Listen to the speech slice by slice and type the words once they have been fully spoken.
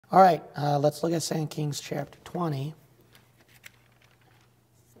All right, let's look at 2 Kings chapter 20.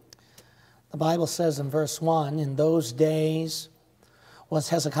 The Bible says in verse 1, in those days was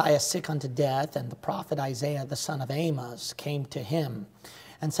Hezekiah sick unto death, and the prophet Isaiah the son of Amoz came to him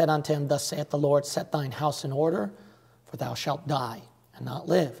and said unto him, Thus saith the Lord, set thine house in order, for thou shalt die and not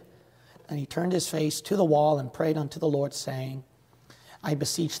live. And he turned his face to the wall and prayed unto the Lord, saying, I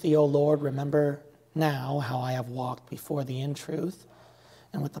beseech thee, O Lord, remember now how I have walked before thee in truth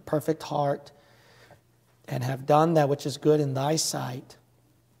and with a perfect heart, and have done that which is good in thy sight.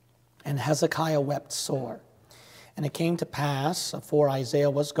 And Hezekiah wept sore. And it came to pass, afore Isaiah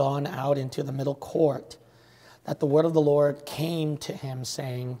was gone out into the middle court, that the word of the Lord came to him,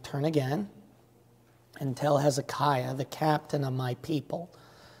 saying, Turn again, and tell Hezekiah, the captain of my people,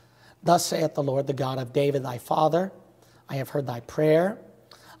 Thus saith the Lord, the God of David thy father, I have heard thy prayer,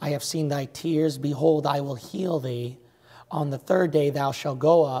 I have seen thy tears, behold, I will heal thee. On the third day thou shalt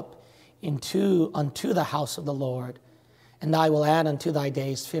go up unto the house of the Lord, and I will add unto thy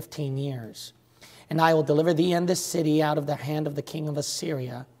days 15 years. And I will deliver thee and this city out of the hand of the king of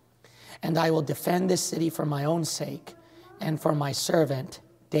Assyria. And I will defend this city for my own sake, and for my servant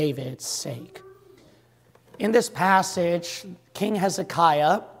David's sake. In this passage, King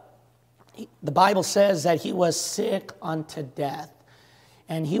Hezekiah, the Bible says that he was sick unto death.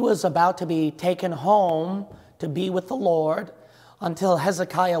 And he was about to be taken home to be with the Lord, until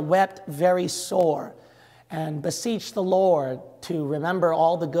Hezekiah wept very sore and beseeched the Lord to remember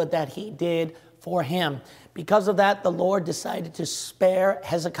all the good that he did for him. Because of that, the Lord decided to spare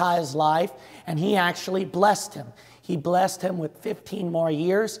Hezekiah's life, and he actually blessed him. He blessed him with 15 more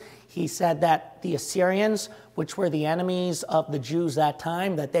years. He said that the Assyrians, which were the enemies of the Jews that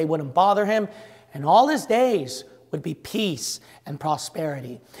time, that they wouldn't bother him, and all his days would be peace and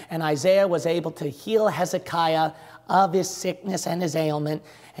prosperity. And Isaiah was able to heal Hezekiah of his sickness and his ailment,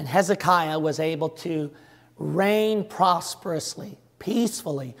 and Hezekiah was able to reign prosperously,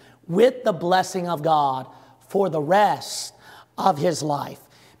 peacefully, with the blessing of God for the rest of his life,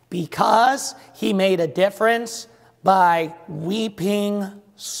 because he made a difference by weeping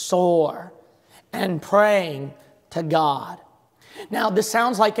sore and praying to God. Now, this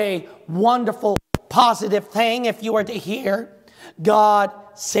sounds like a wonderful, positive thing if you were to hear God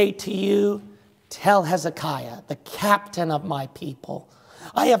say to you, Tell Hezekiah, the captain of my people,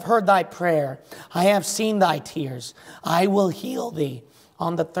 I have heard thy prayer. I have seen thy tears. I will heal thee.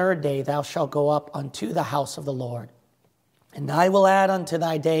 On the third day thou shalt go up unto the house of the Lord. And I will add unto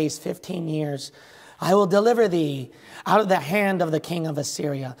thy days 15 years. I will deliver thee out of the hand of the king of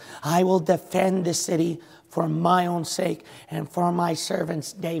Assyria. I will defend this city for my own sake and for my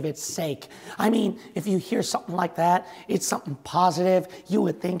servant David's sake. I mean, if you hear something like that, it's something positive. You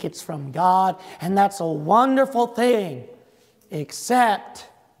would think it's from God, and that's a wonderful thing, except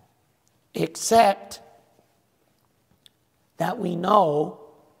that we know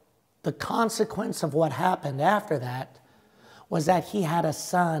the consequence of what happened after that was that he had a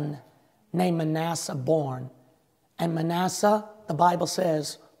son named Manasseh born. And Manasseh, the Bible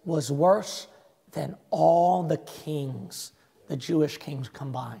says, was worse than all the kings, the Jewish kings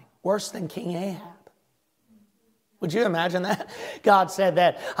combined. Worse than King Ahab. Would you imagine that? God said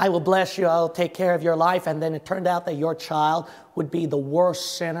that, I will bless you, I'll take care of your life, and then it turned out that your child would be the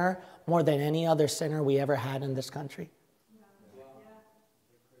worst sinner, more than any other sinner we ever had in this country.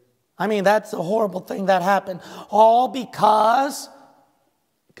 I mean, that's a horrible thing that happened. All because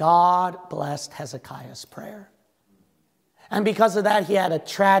God blessed Hezekiah's prayer. And because of that, he had a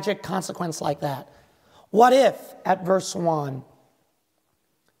tragic consequence like that. What if at verse 1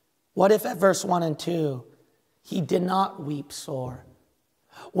 and 2, he did not weep sore?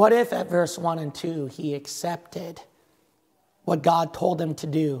 What if at verse 1 and 2, he accepted what God told him to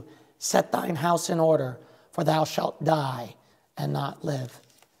do? Set thine house in order, for thou shalt die and not live.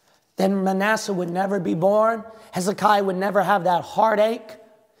 Then Manasseh would never be born. Hezekiah would never have that heartache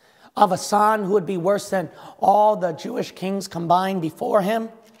of a son who would be worse than all the Jewish kings combined before him.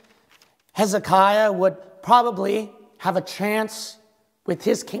 Hezekiah would probably have a chance with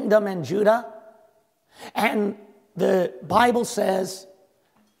his kingdom and Judah. And the Bible says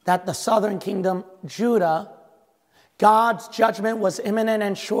that the southern kingdom, Judah, God's judgment was imminent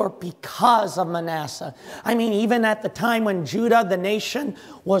and sure because of Manasseh. I mean, even at the time when Judah, the nation,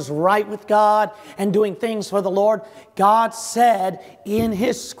 was right with God and doing things for the Lord, God said in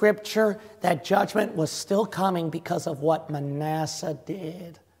his scripture that judgment was still coming because of what Manasseh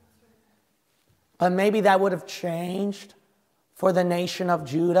did. But maybe that would have changed for the nation of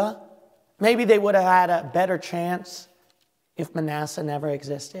Judah. Maybe they would have had a better chance if Manasseh never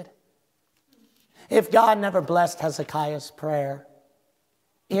existed. If God never blessed Hezekiah's prayer,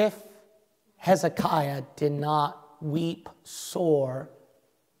 if Hezekiah did not weep sore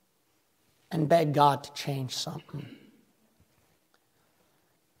and beg God to change something.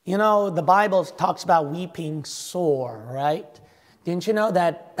 You know, the Bible talks about weeping sore, right? Didn't you know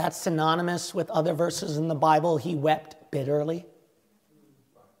that that's synonymous with other verses in the Bible? He wept bitterly.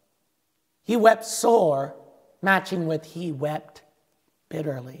 He wept sore, matching with he wept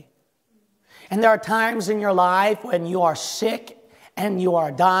bitterly. And there are times in your life when you are sick and you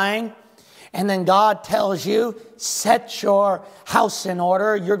are dying, and then God tells you, set your house in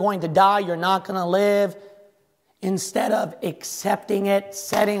order. You're going to die. You're not going to live. Instead of accepting it,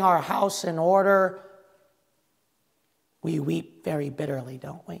 setting our house in order, we weep very bitterly,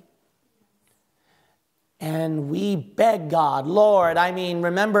 don't we? And we beg God, Lord,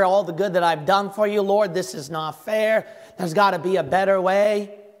 remember all the good that I've done for you. Lord, this is not fair. There's got to be a better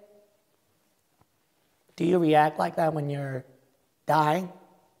way. Do you react like that when you're dying?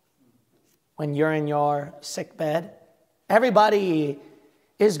 When you're in your sick bed? Everybody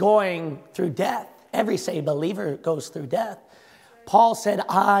is going through death. Every saved believer goes through death. Paul said,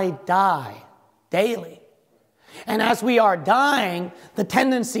 I die daily. And as we are dying, the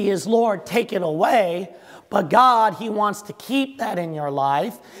tendency is, Lord, take it away. But God, He wants to keep that in your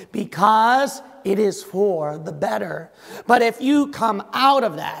life because it is for the better. But if you come out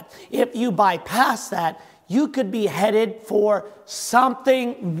of that, if you bypass that, you could be headed for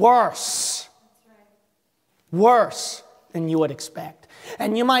something worse. Worse than you would expect.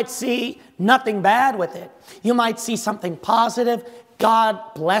 And you might see nothing bad with it. You might see something positive. God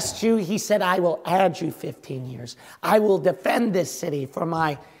blessed you. He said, I will add you 15 years. I will defend this city for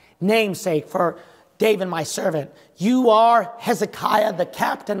my namesake, for David, my servant. You are Hezekiah, the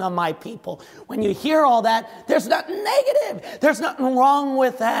captain of my people. When you hear all that, there's nothing negative. There's nothing wrong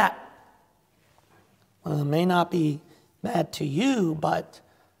with that. Well, it may not be bad to you,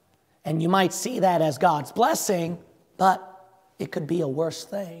 and you might see that as God's blessing, but it could be a worse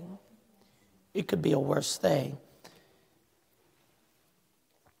thing. It could be a worse thing.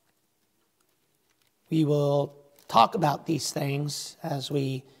 We will talk about these things as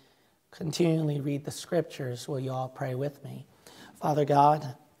we continually read the scriptures. Will you all pray with me? Father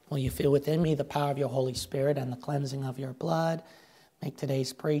God, will you feel within me the power of your Holy Spirit and the cleansing of your blood? Make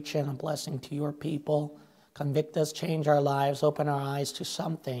today's preaching a blessing to your people. Convict us, change our lives, open our eyes to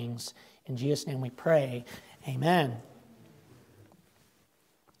some things. In Jesus' name we pray. Amen.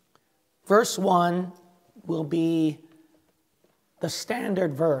 Verse 1 will be the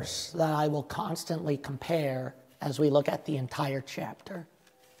standard verse that I will constantly compare as we look at the entire chapter.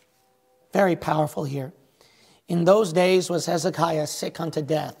 Very powerful here. In those days was Hezekiah sick unto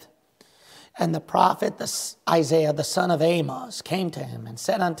death. And the prophet Isaiah, the son of Amos, came to him and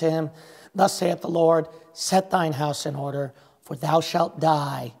said unto him, Thus saith the Lord, set thine house in order, for thou shalt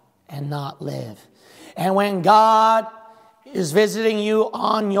die and not live. And when God is visiting you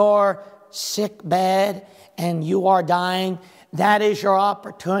on your sick bed and you are dying, that is your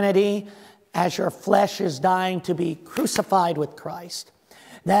opportunity as your flesh is dying to be crucified with Christ.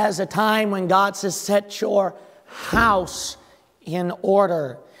 That is a time when God says, set your house in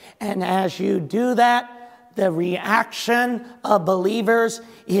order. And as you do that, the reaction of believers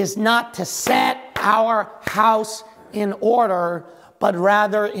is not to set our house in order, but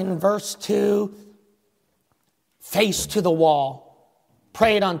rather in verse 2, face to the wall,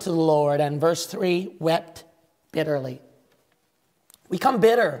 prayed unto the Lord, and verse 3, wept bitterly. We become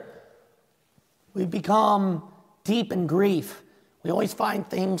bitter. We become deep in grief. We always find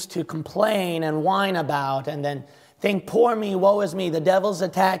things to complain and whine about and then think, poor me, woe is me, the devil's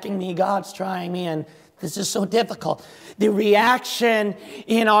attacking me, God's trying me, and this is so difficult. The reaction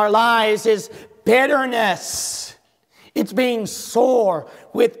in our lives is bitterness. It's being sore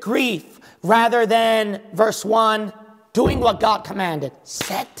with grief rather than, verse 1, doing what God commanded.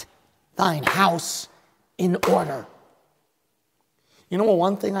 Set thine house in order. You know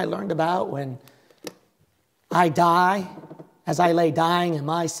one thing I learned about when I die, as I lay dying in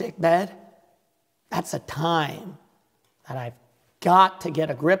my sick bed? That's a time that I've got to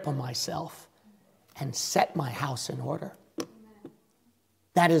get a grip on myself and set my house in order.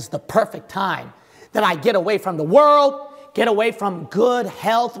 That is the perfect time that I get away from the world, get away from good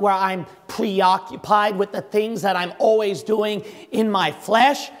health where I'm preoccupied with the things that I'm always doing in my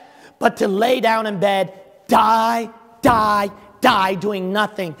flesh, but to lay down in bed, die doing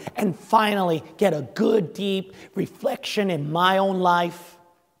nothing, and finally get a good, deep reflection in my own life.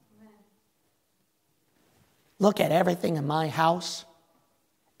 Look at everything in my house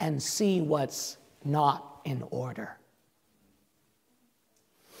and see what's not in order.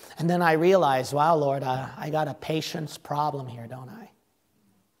 And then I realized, wow, Lord, I got a patience problem here, don't I?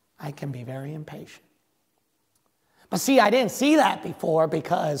 I can be very impatient. But see, I didn't see that before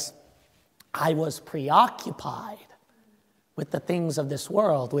because I was preoccupied with the things of this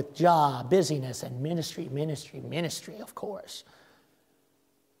world, with job, busyness, and ministry, of course.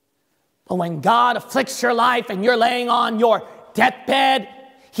 But when God afflicts your life and you're laying on your deathbed,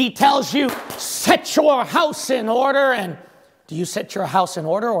 he tells you, set your house in order. And do you set your house in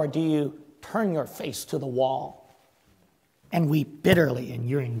order, or do you turn your face to the wall and weep bitterly, and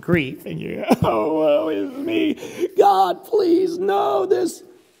you're in grief, and you're, oh, woe is me. God, please, no, this.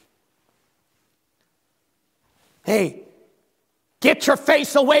 Hey, get your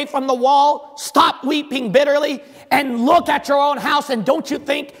face away from the wall, stop weeping bitterly, and look at your own house, and don't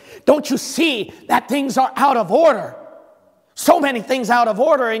you see that things are out of order? So many things out of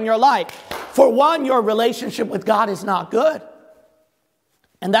order in your life. For one, your relationship with God is not good.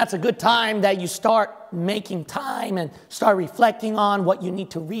 And that's a good time that you start making time and start reflecting on what you need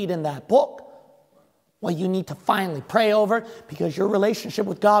to read in that book, what you need to finally pray over, because your relationship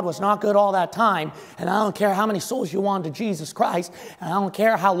with God was not good all that time. And I don't care how many souls you won to Jesus Christ, and I don't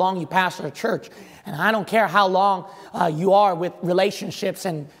care how long you pastor a church, and I don't care how long you are with relationships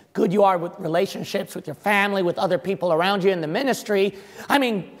and good you are with relationships with your family, with other people around you in the ministry. I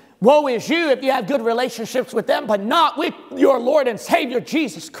mean, woe is you if you have good relationships with them, but not with your Lord and Savior,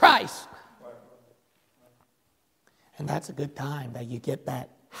 Jesus Christ. And that's a good time that you get that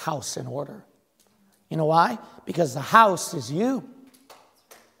house in order. You know why? Because the house is you.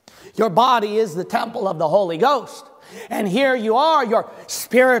 Your body is the temple of the Holy Ghost. And here you are, your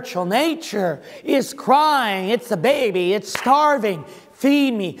spiritual nature is crying. It's a baby. It's starving.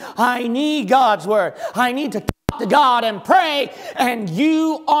 Feed me. I need God's word. I need to talk to God and pray. And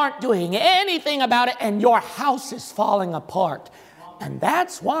you aren't doing anything about it, and your house is falling apart. And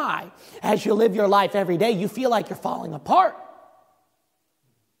that's why, as you live your life every day, you feel like you're falling apart.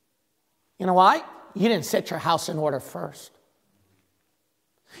 You know why? You didn't set your house in order first.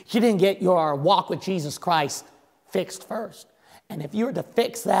 You didn't get your walk with Jesus Christ fixed first. And if you were to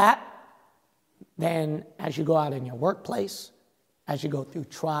fix that, then as you go out in your workplace, as you go through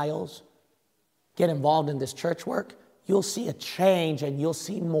trials, get involved in this church work, you'll see a change, and you'll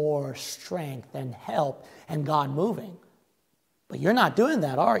see more strength and help and God moving. But you're not doing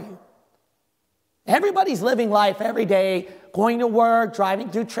that, are you? Everybody's living life every day, going to work, driving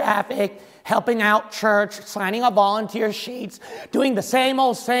through traffic, helping out church, signing up volunteer sheets, doing the same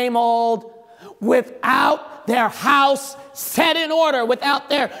old, without their house set in order, without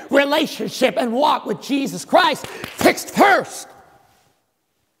their relationship and walk with Jesus Christ fixed first.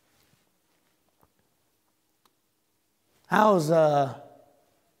 How's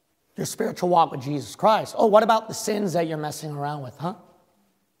your spiritual walk with Jesus Christ? Oh, what about the sins that you're messing around with, huh?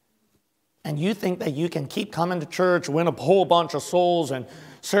 And you think that you can keep coming to church, win a whole bunch of souls, and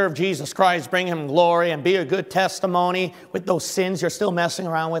serve Jesus Christ, bring him glory, and be a good testimony with those sins you're still messing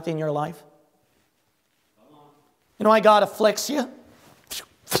around with in your life? You know why God afflicts you?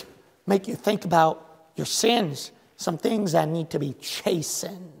 Make you think about your sins, some things that need to be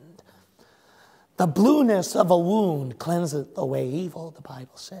chastened. The blueness of a wound cleanseth away evil, the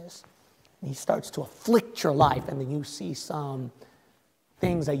Bible says. And he starts to afflict your life, and then you see some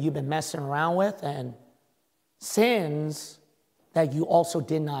things that you've been messing around with and sins that you also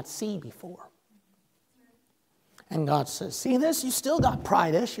did not see before. And God says, see this? You still got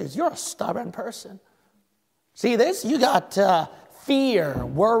pride issues. You're a stubborn person. See this? You got fear,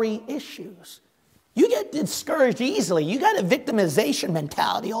 worry issues. You get discouraged easily. You got a victimization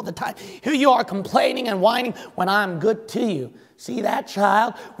mentality all the time. Here you are complaining and whining when I'm good to you. See that,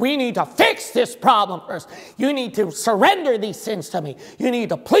 child? We need to fix this problem first. You need to surrender these sins to me. You need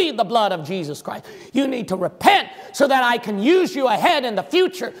to plead the blood of Jesus Christ. You need to repent so that I can use you ahead in the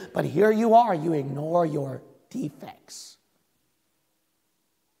future. But here you are. You ignore your defects.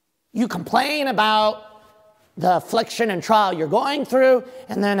 You complain about the affliction and trial you're going through,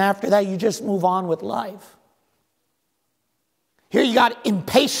 and then after that, you just move on with life. Here you got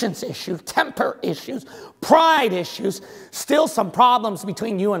impatience issues, temper issues, pride issues, still some problems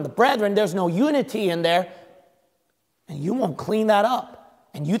between you and the brethren. There's no unity in there, and you won't clean that up.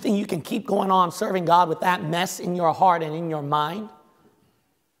 And you think you can keep going on serving God with that mess in your heart and in your mind?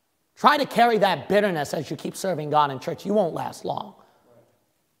 Try to carry that bitterness as you keep serving God in church. You won't last long.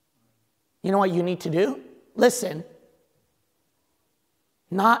 You know what you need to do? Listen,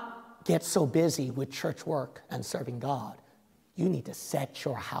 not get so busy with church work and serving God. You need to set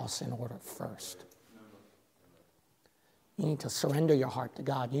your house in order first. You need to surrender your heart to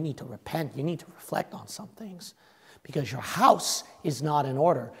God. You need to repent. You need to reflect on some things because your house is not in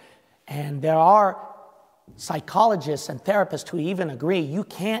order. And there are psychologists and therapists who even agree you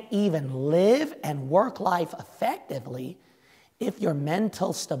can't even live and work life effectively if your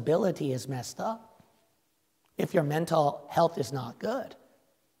mental stability is messed up, if your mental health is not good,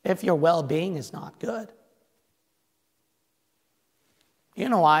 if your well-being is not good. You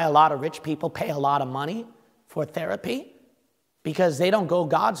know why a lot of rich people pay a lot of money for therapy? Because they don't go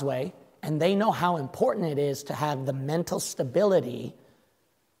God's way, and they know how important it is to have the mental stability,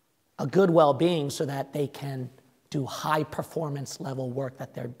 a good well-being, so that they can do high performance level work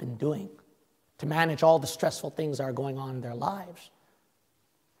that they've been doing to manage all the stressful things that are going on in their lives.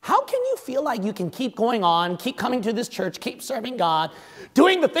 How can you feel like you can keep going on, keep coming to this church, keep serving God,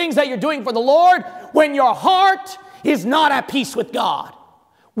 doing the things that you're doing for the Lord when your heart is not at peace with God,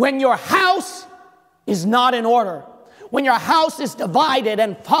 when your house is not in order, when your house is divided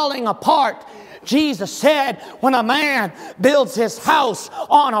and falling apart? Jesus said, when a man builds his house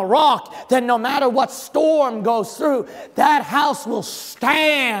on a rock, then no matter what storm goes through, that house will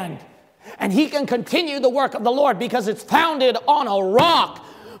stand. And he can continue the work of the Lord because it's founded on a rock.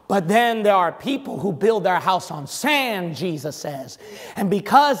 But then there are people who build their house on sand, Jesus says. And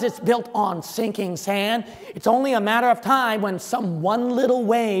because it's built on sinking sand, it's only a matter of time when one little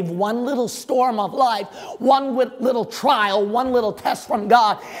wave, one little storm of life, one little trial, one little test from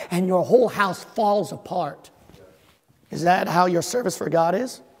God, and your whole house falls apart. Is that how your service for God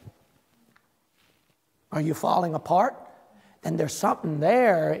is? Are you falling apart? Then there's something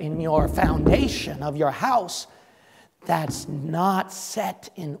there in your foundation of your house that's not set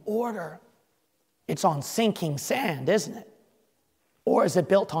in order. It's on sinking sand, isn't it? Or is it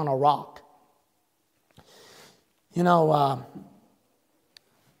built on a rock? You know,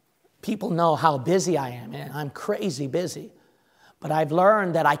 people know how busy I am, and I'm crazy busy. But I've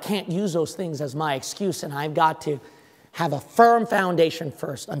learned that I can't use those things as my excuse, and I've got to have a firm foundation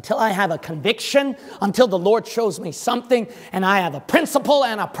first. Until I have a conviction, until the Lord shows me something, and I have a principle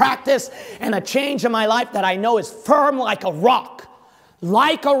and a practice and a change in my life that I know is firm like a rock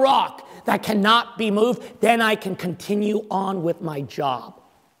that cannot be moved, then I can continue on with my job.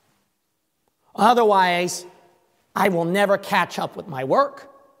 Otherwise, I will never catch up with my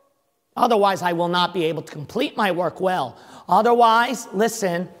work. Otherwise, I will not be able to complete my work well. Otherwise,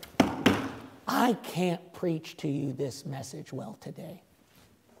 listen, I can't preach to you this message well today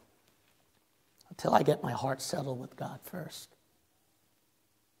until I get my heart settled with God first.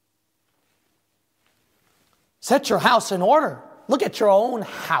 Set your house in order. Look at your own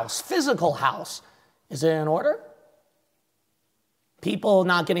house, physical house. Is it in order? People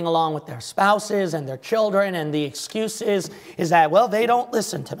not getting along with their spouses and their children, and the excuse is that, well, they don't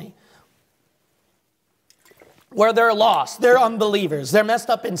listen to me. Where they're lost, they're unbelievers, they're messed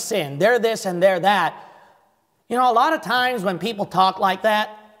up in sin, they're this and they're that. You know, a lot of times when people talk like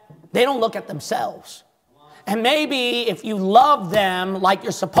that, they don't look at themselves. And maybe if you love them like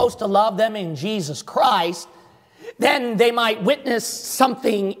you're supposed to love them in Jesus Christ, then they might witness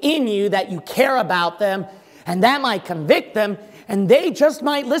something in you that you care about them, and that might convict them, and they just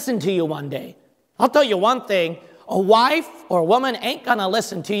might listen to you one day. I'll tell you one thing, a wife or a woman ain't gonna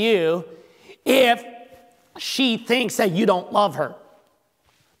listen to you if she thinks that you don't love her.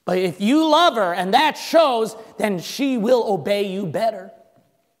 But if you love her and that shows, then she will obey you better.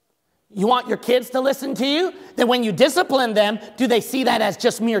 You want your kids to listen to you? Then when you discipline them, do they see that as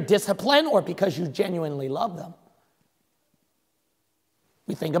just mere discipline or because you genuinely love them?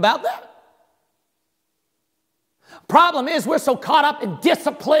 We think about that. Problem is we're so caught up in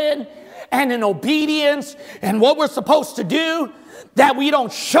discipline and in obedience and what we're supposed to do that we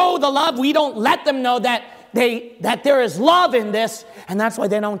don't show the love. We don't let them know that there is love in this, and that's why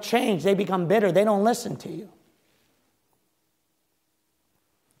they don't change. They become bitter. They don't listen to you.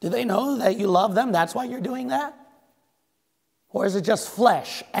 Do they know that you love them? That's why you're doing that? Or is it just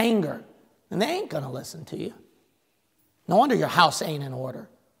flesh, anger? And they ain't going to listen to you. No wonder your house ain't in order.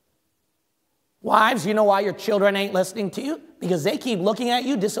 Wives, you know why your children ain't listening to you? Because they keep looking at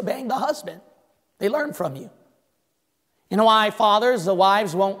you disobeying the husband. They learn from you. You know why, fathers, the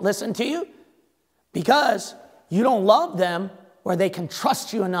wives won't listen to you? Because you don't love them where they can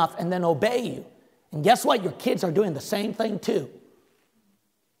trust you enough and then obey you. And guess what? Your kids are doing the same thing too.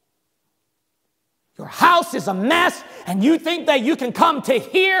 Your house is a mess, and you think that you can come to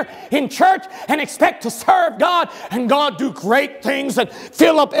here in church and expect to serve God and God do great things and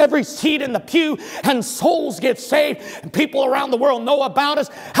fill up every seat in the pew and souls get saved and people around the world know about us.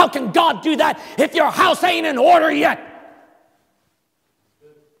 How can God do that if your house ain't in order yet?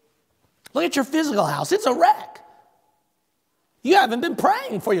 Look at your physical house. It's a wreck. You haven't been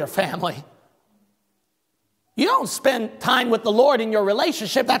praying for your family. You don't spend time with the Lord in your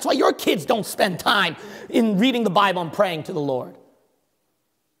relationship. That's why your kids don't spend time in reading the Bible and praying to the Lord.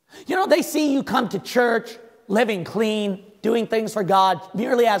 You know, they see you come to church, living clean, doing things for God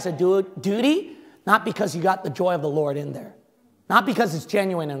merely as a duty, not because you got the joy of the Lord in there. Not because it's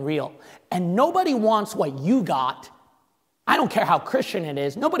genuine and real. And nobody wants what you got. I don't care how Christian it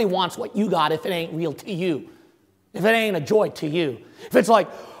is. Nobody wants what you got if it ain't real to you. If it ain't a joy to you. If it's like,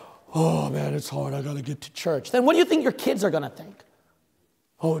 oh man, it's hard, I gotta get to church. Then what do you think your kids are gonna think?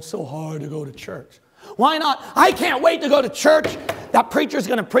 Oh, it's so hard to go to church. Why not? I can't wait to go to church. That preacher's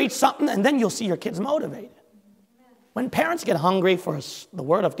gonna preach something, and then you'll see your kids motivated. When parents get hungry for the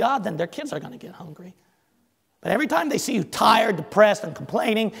word of God, then their kids are gonna get hungry. But every time they see you tired, depressed, and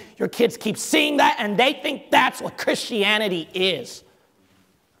complaining, your kids keep seeing that, and they think that's what Christianity is.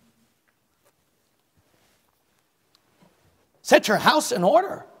 Set your house in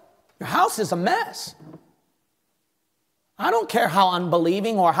order. Your house is a mess. I don't care how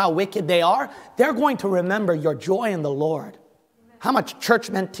unbelieving or how wicked they are. They're going to remember your joy in the Lord. How much church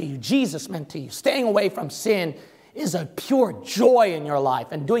meant to you, Jesus meant to you. Staying away from sin is a pure joy in your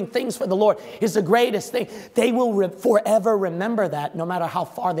life. And doing things for the Lord is the greatest thing. They will forever remember that no matter how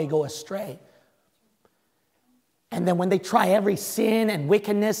far they go astray. And then when they try every sin and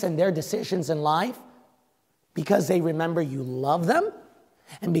wickedness and their decisions in life, because they remember you love them,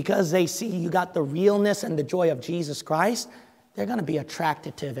 and because they see you got the realness and the joy of Jesus Christ, they're going to be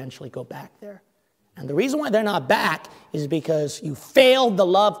attracted to eventually go back there. And the reason why they're not back is because you failed the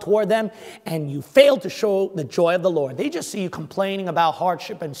love toward them and you failed to show the joy of the Lord. They just see you complaining about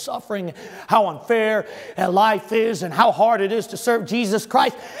hardship and suffering, how unfair life is and how hard it is to serve Jesus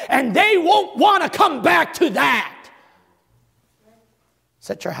Christ. And they won't want to come back to that.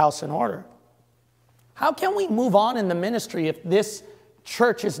 Set your house in order. How can we move on in the ministry if this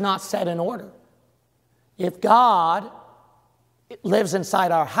church is not set in order? If God lives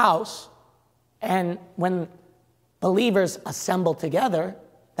inside our house, and when believers assemble together,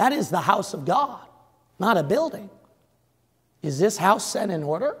 that is the house of God, not a building. Is this house set in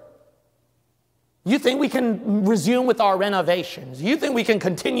order? You think we can resume with our renovations? You think we can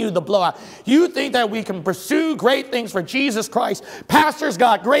continue the blowout? You think that we can pursue great things for Jesus Christ? Pastors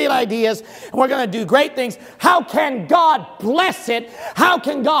got great ideas, and we're going to do great things. How can God bless it? How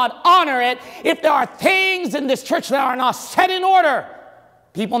can God honor it if there are things in this church that are not set in order?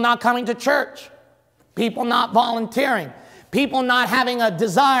 People not coming to church. People not volunteering. People not having a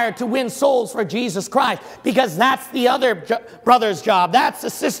desire to win souls for Jesus Christ, because that's the other brother's job. That's the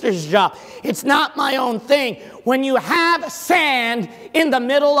sister's job. It's not my own thing. When you have sand in the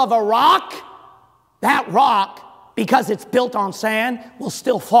middle of a rock, that rock, because it's built on sand, will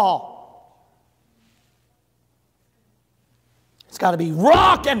still fall. It's got to be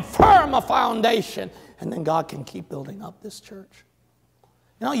rock and firm a foundation, and then God can keep building up this church.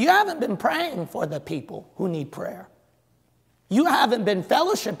 You know, you haven't been praying for the people who need prayer. You haven't been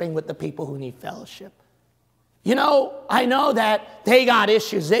fellowshipping with the people who need fellowship. You know, I know that they got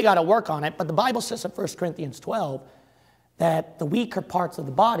issues, they got to work on it, but the Bible says in 1 Corinthians 12 that the weaker parts of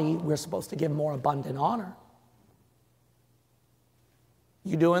the body, we're supposed to give more abundant honor.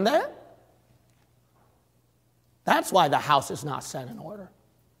 You doing that? That's why the house is not set in order.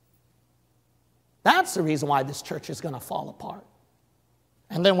 That's the reason why this church is going to fall apart.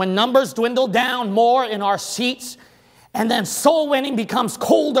 And then when numbers dwindle down more in our seats, and then soul winning becomes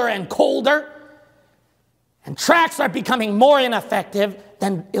colder and colder, and tracts are becoming more ineffective,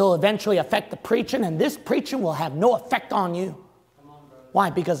 then it'll eventually affect the preaching, and this preaching will have no effect on you. Come on, brother. Why?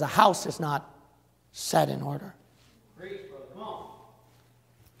 Because the house is not set in order. Preach, brother. Come on.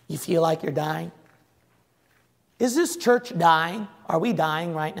 You feel like you're dying? Is this church dying? Are we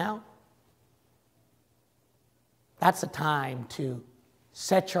dying right now? That's the time to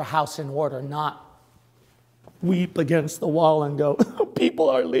set your house in order, not weep against the wall and go, people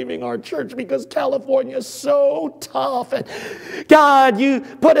are leaving our church because California is so tough. And God, you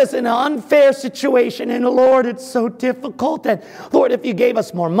put us in an unfair situation. And Lord, it's so difficult. And Lord, if you gave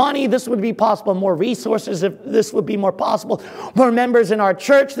us more money, this would be possible. More resources, if this would be more possible. More members in our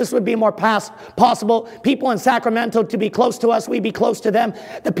church, this would be more possible. People in Sacramento to be close to us, we'd be close to them.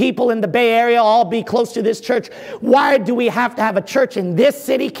 The people in the Bay Area all be close to this church. Why do we have to have a church in this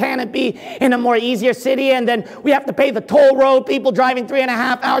city? Can it be in a more easier city? And then we have to pay the toll road, people driving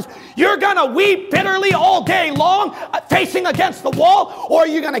 3.5 hours. You're going to weep bitterly all day long, facing against the wall, or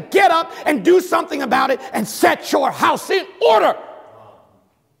you're going to get up and do something about it and set your house in order.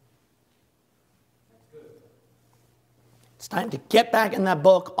 It's time to get back in that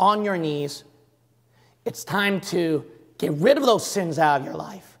book on your knees. It's time to get rid of those sins out of your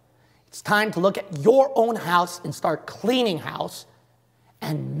life. It's time to look at your own house and start cleaning house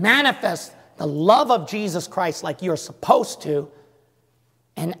and manifest the love of Jesus Christ like you're supposed to,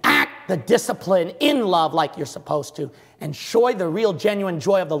 and act the discipline in love like you're supposed to, and show the real genuine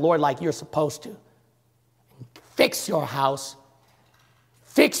joy of the Lord like you're supposed to. Fix your house.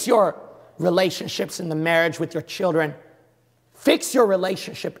 Fix your relationships in the marriage with your children. Fix your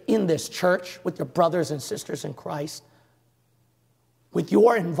relationship in this church with your brothers and sisters in Christ. With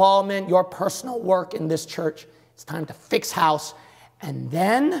your involvement, your personal work in this church, it's time to fix house. And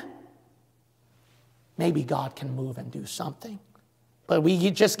then maybe God can move and do something. But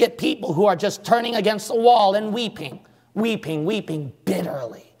we just get people who are just turning against the wall and weeping, weeping, weeping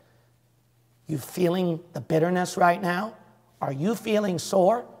bitterly. You feeling the bitterness right now? Are you feeling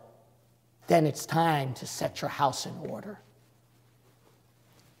sore? Then it's time to set your house in order.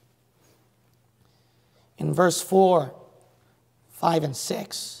 In verse 4, 5, and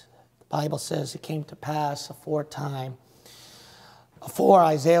 6, the Bible says, it came to pass aforetime, before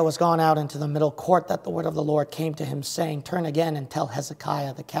Isaiah was gone out into the middle court, that the word of the Lord came to him, saying, turn again and tell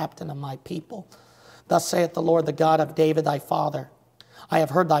Hezekiah, the captain of my people, thus saith the Lord, the God of David thy father, I have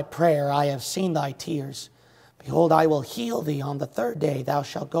heard thy prayer, I have seen thy tears. Behold, I will heal thee. On the third day thou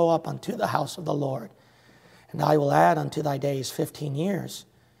shalt go up unto the house of the Lord, and I will add unto thy days 15 years.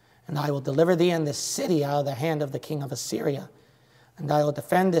 And I will deliver thee and this city out of the hand of the king of Assyria. And I will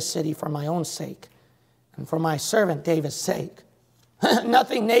defend this city for my own sake, and for my servant David's sake.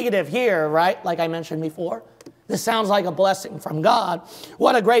 Nothing negative here, right? Like I mentioned before. This sounds like a blessing from God.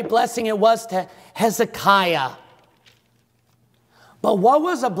 What a great blessing it was to Hezekiah. But what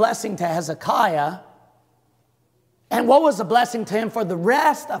was a blessing to Hezekiah? And what was a blessing to him for the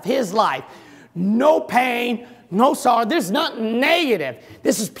rest of his life? No pain, no sorrow. There's nothing negative.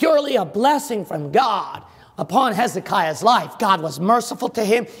 This is purely a blessing from God upon Hezekiah's life. God was merciful to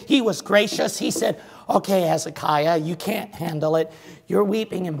him. He was gracious. He said, okay, Hezekiah, you can't handle it. You're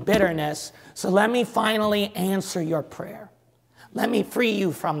weeping in bitterness. So let me finally answer your prayer. Let me free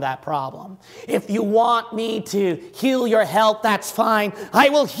you from that problem. If you want me to heal your health, that's fine. I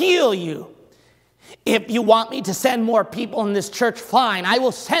will heal you. If you want me to send more people in this church, fine. I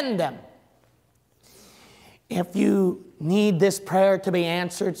will send them. If you need this prayer to be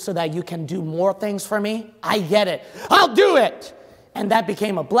answered so that you can do more things for me, I get it. I'll do it. And that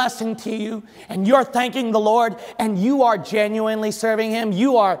became a blessing to you, and you're thanking the Lord, and you are genuinely serving Him.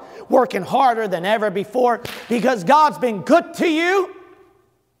 You are working harder than ever before because God's been good to you.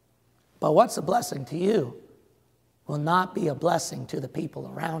 But what's a blessing to you will not be a blessing to the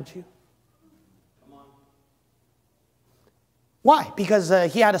people around you. Why? Because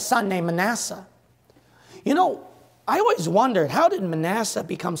he had a son named Manasseh. You know, I always wondered, how did Manasseh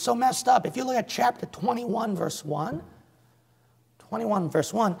become so messed up? If you look at chapter 21, verse 1, 21,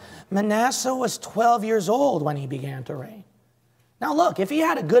 verse 1, Manasseh was 12 years old when he began to reign. Now look, if he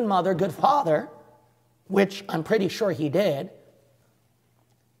had a good mother, good father, which I'm pretty sure he did,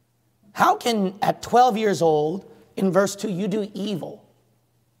 how can at 12 years old, in verse 2, you do evil?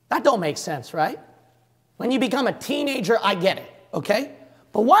 That don't make sense, right? When you become a teenager, I get it, okay?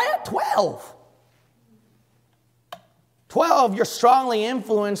 But why at 12? 12, you're strongly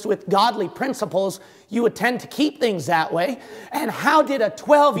influenced with godly principles. You would tend to keep things that way. And how did a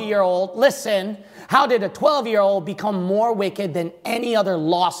 12-year-old, listen, how did a 12-year-old become more wicked than any other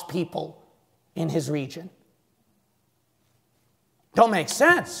lost people in his region? Don't make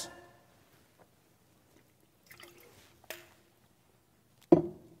sense.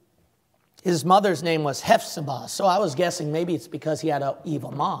 His mother's name was Hephzibah, so I was guessing maybe it's because he had an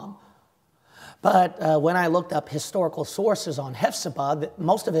evil mom. But when I looked up historical sources on Hephzibah,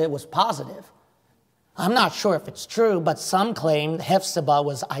 most of it was positive. I'm not sure if it's true, but some claim Hephzibah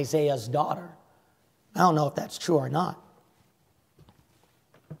was Isaiah's daughter. I don't know if that's true or not.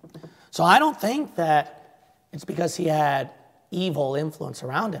 So I don't think that it's because he had evil influence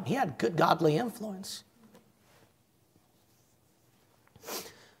around him. He had good godly influence.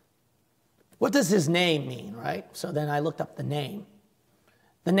 What does his name mean, right? So then I looked up the name.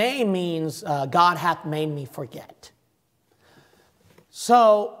 The name means God hath made me forget.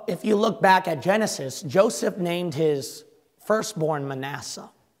 So if you look back at Genesis, Joseph named his firstborn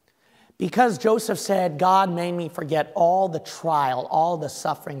Manasseh because Joseph said, God made me forget all the trial, all the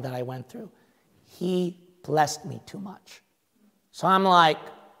suffering that I went through. He blessed me too much. So I'm like,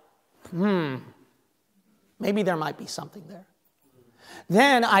 maybe there might be something there.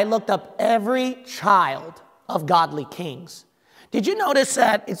 Then I looked up every child of godly kings. Did you notice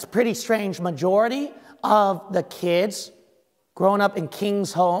that it's pretty strange? Majority of the kids growing up in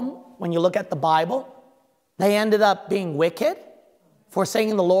king's home, when you look at the Bible, they ended up being wicked.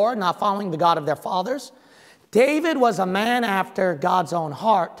 forsaking the Lord, not following the God of their fathers. David was a man after God's own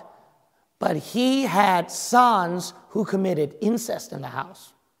heart, but he had sons who committed incest in the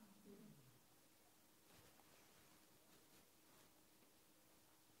house.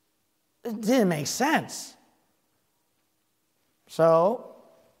 It didn't make sense. So,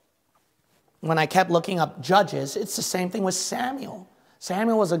 when I kept looking up Judges, it's the same thing with Samuel.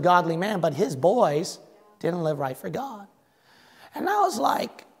 Samuel was a godly man, but his boys didn't live right for God. And I was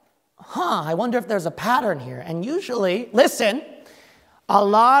like, I wonder if there's a pattern here. And usually, listen, a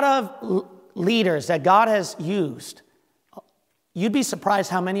lot of leaders that God has used, you'd be surprised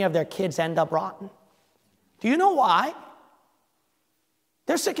how many of their kids end up rotten. Do you know why?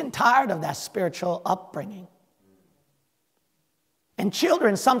 They're sick and tired of that spiritual upbringing. And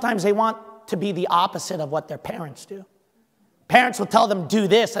children, sometimes they want to be the opposite of what their parents do. Parents will tell them, do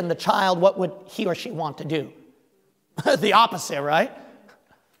this, and the child, what would he or she want to do? The opposite, right?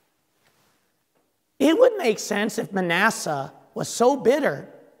 It would make sense if Manasseh was so bitter,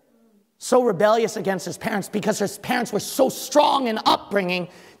 so rebellious against his parents, because his parents were so strong in upbringing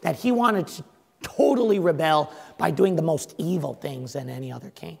that he wanted to totally rebel by doing the most evil things than any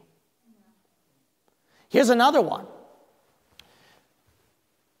other king. Here's another one.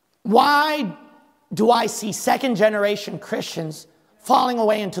 Why do I see second-generation Christians falling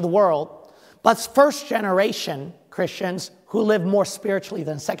away into the world, but first-generation Christians who live more spiritually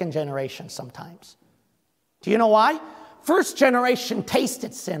than second-generation sometimes? Do you know why? First generation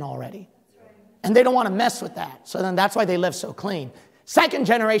tasted sin already, and they don't want to mess with that. So then that's why they live so clean. Second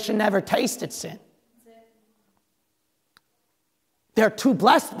generation never tasted sin. They're too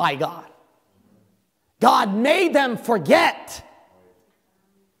blessed by God. God made them forget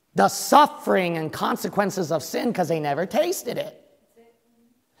the suffering and consequences of sin because they never tasted it.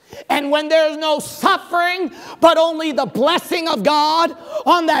 And when there's no suffering, but only the blessing of God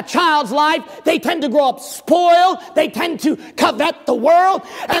on that child's life, they tend to grow up spoiled, they tend to covet the world,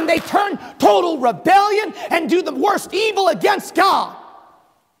 and they turn total rebellion and do the worst evil against God.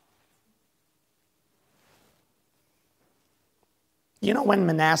 You know when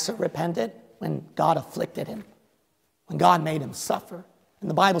Manasseh repented? When God afflicted him. When God made him suffer. And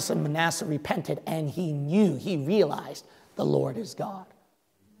the Bible said Manasseh repented and he realized the Lord is God.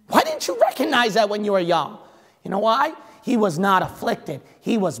 Why didn't you recognize that when you were young? You know why? He was not afflicted.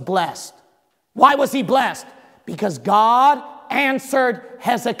 He was blessed. Why was he blessed? Because God answered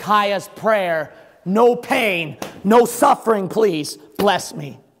Hezekiah's prayer. No pain, no suffering, please. Bless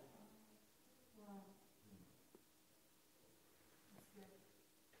me.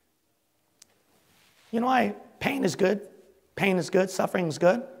 You know why pain is good? Pain is good. Suffering is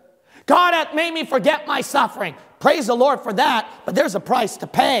good. God hath made me forget my suffering. Praise the Lord for that, but there's a price to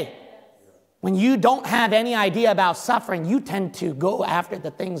pay. When you don't have any idea about suffering, you tend to go after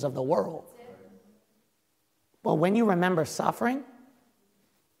the things of the world. But when you remember suffering,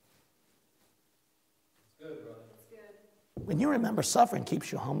 when you remember suffering,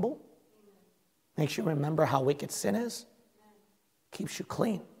 keeps you humble, makes you remember how wicked sin is, keeps you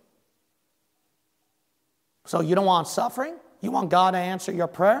clean. So you don't want suffering? You want God to answer your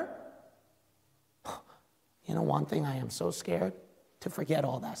prayer? You know, one thing, I am so scared to forget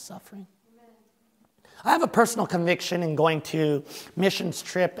all that suffering. Amen. I have a personal conviction in going to missions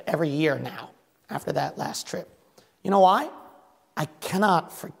trip every year now, after that last trip. You know why? I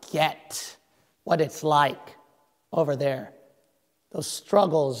cannot forget what it's like over there. Those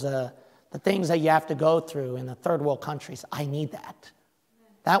struggles, the things that you have to go through in the third world countries. I need that.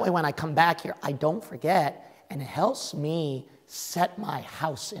 Amen. That way when I come back here, I don't forget, and it helps me set my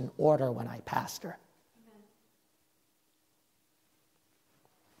house in order when I pastor.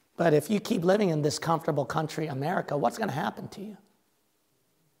 But if you keep living in this comfortable country, America, what's going to happen to you?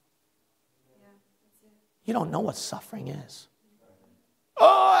 You don't know what suffering is.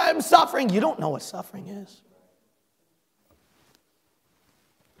 Oh, I'm suffering. You don't know what suffering is.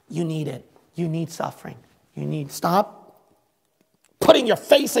 You need it. You need suffering. You need stop putting your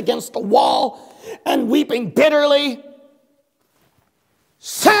face against the wall and weeping bitterly.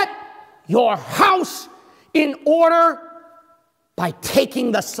 Set your house in order by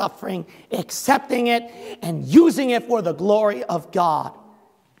taking the suffering, accepting it, and using it for the glory of God.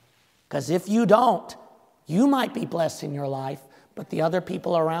 Because if you don't, you might be blessed in your life, but the other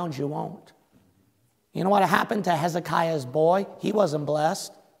people around you won't. You know what happened to Hezekiah's boy? He wasn't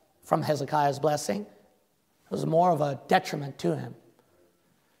blessed from Hezekiah's blessing. It was more of a detriment to him.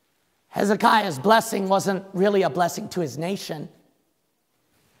 Hezekiah's blessing wasn't really a blessing to his nation.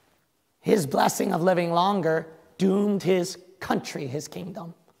 His blessing of living longer doomed his country, his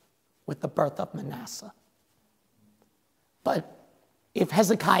kingdom, with the birth of Manasseh. But if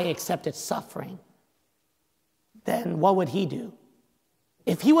Hezekiah accepted suffering, then what would he do?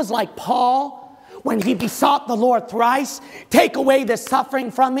 If he was like Paul, when he besought the Lord thrice, take away this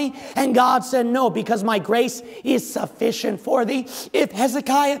suffering from me, and God said, no, because my grace is sufficient for thee. If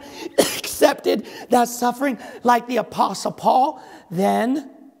Hezekiah accepted that suffering like the Apostle Paul,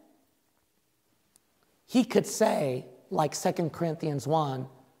 then he could say, like 2 Corinthians 1,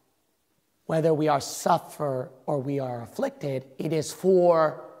 whether we are suffer or we are afflicted, it is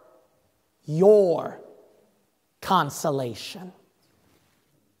for your consolation.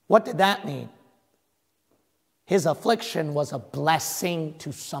 What did that mean? His affliction was a blessing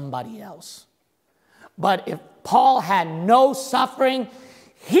to somebody else. But if Paul had no suffering,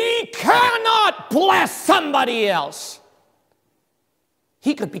 he cannot bless somebody else.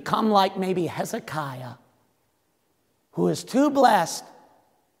 He could become like maybe Hezekiah, who is too blessed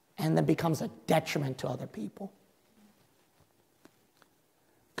and then becomes a detriment to other people.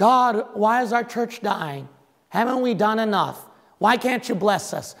 God, why is our church dying? Haven't we done enough? Why can't you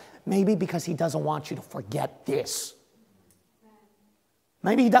bless us? Maybe because he doesn't want you to forget this.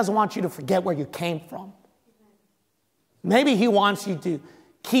 Maybe he doesn't want you to forget where you came from. Maybe he wants you to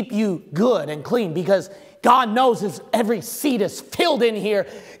keep you good and clean because God knows if every seat is filled in here,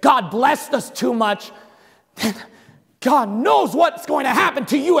 God blessed us too much. God knows what's going to happen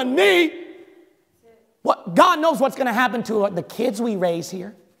to you and me. God knows what's going to happen to the kids we raise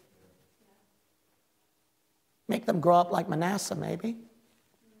here. Make them grow up like Manasseh, maybe.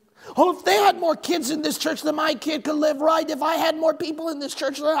 Oh, if they had more kids in this church, then my kid could live right. If I had more people in this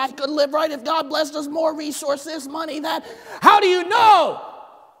church, then I could live right. If God blessed us more resources, money, that. How do you know?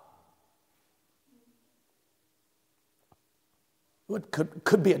 It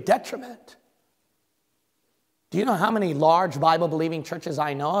could be a detriment. Do you know how many large Bible-believing churches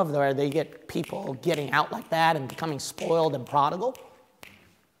I know of where they get people getting out like that and becoming spoiled and prodigal?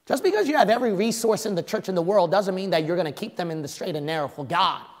 Just because you have every resource in the church in the world doesn't mean that you're going to keep them in the straight and narrow for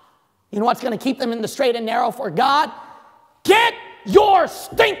God. You know what's going to keep them in the straight and narrow for God? Get your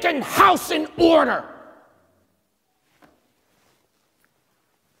stinking house in order.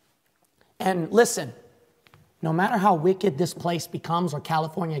 And listen, no matter how wicked this place becomes or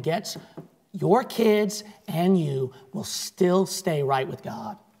California gets, your kids and you will still stay right with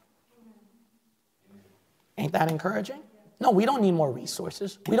God. Ain't that encouraging? No, we don't need more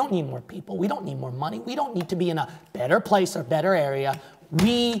resources. We don't need more people. We don't need more money. We don't need to be in a better place or better area.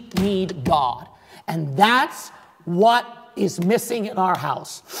 We need God. And that's what is missing in our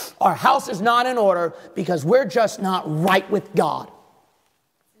house. Our house is not in order because we're just not right with God.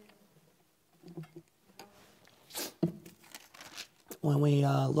 When we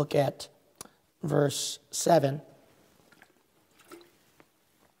look at verse 7,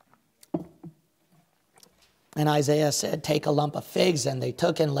 and Isaiah said, take a lump of figs, and they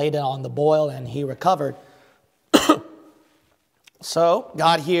took and laid it on the boil, and he recovered. So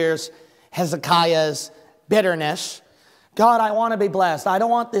God hears Hezekiah's bitterness. God, I want to be blessed. I don't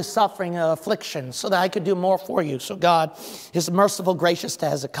want this suffering affliction so that I could do more for you. So God is merciful, gracious to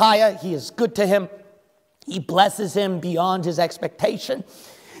Hezekiah. He is good to him. He blesses him beyond his expectation.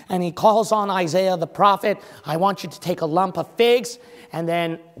 And he calls on Isaiah the prophet, I want you to take a lump of figs. And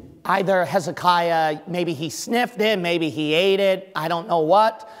then either Hezekiah, maybe he sniffed it, maybe he ate it, I don't know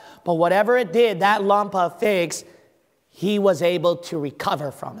what. But whatever it did, that lump of figs, he was able to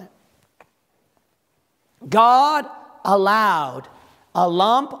recover from it. God allowed a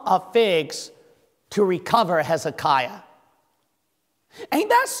lump of figs to recover Hezekiah. Ain't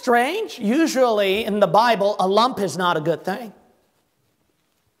that strange? Usually in the Bible, a lump is not a good thing.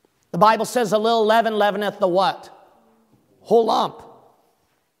 The Bible says a little leaven leaveneth the what? Whole lump.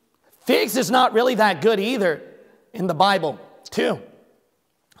 Figs is not really that good either in the Bible, too.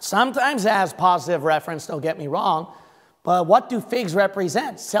 Sometimes it has positive reference, don't get me wrong, but what do figs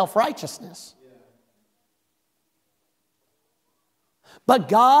represent? Self-righteousness. But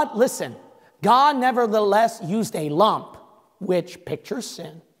God, listen, God nevertheless used a lump, which pictures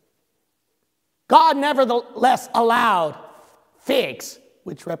sin. God nevertheless allowed figs,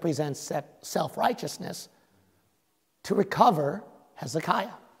 which represents self-righteousness, to recover Hezekiah.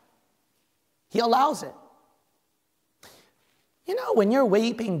 He allows it. You know, when you're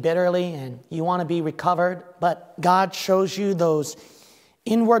weeping bitterly and you want to be recovered, but God shows you those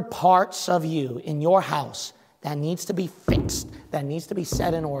inward parts of you in your house that needs to be fixed, that needs to be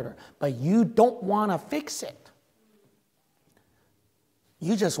set in order, but you don't want to fix it.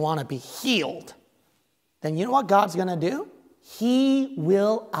 You just want to be healed. Then you know what God's going to do? He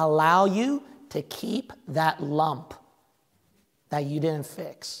will allow you to keep that lump that you didn't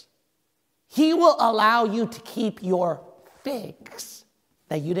fix. He will allow you to keep your figs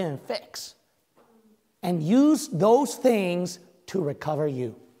that you didn't fix. And use those things to recover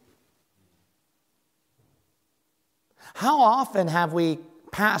you. How often have we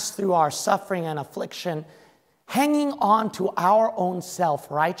passed through our suffering and affliction hanging on to our own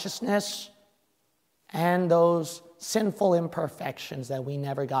self-righteousness and those sinful imperfections that we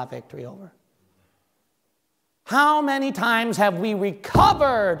never got victory over? How many times have we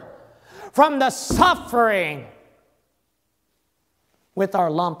recovered from the suffering with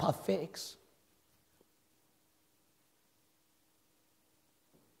our lump of figs?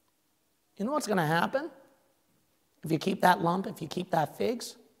 You know what's going to happen? If you keep that lump, if you keep that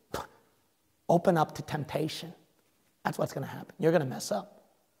figs, open up to temptation. That's what's going to happen. You're going to mess up.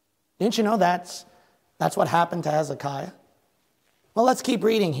 Didn't you know that's what happened to Hezekiah? Well, let's keep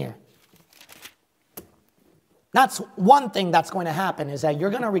reading here. That's one thing that's going to happen, is that you're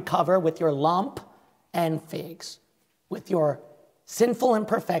going to recover with your lump and figs, with your sinful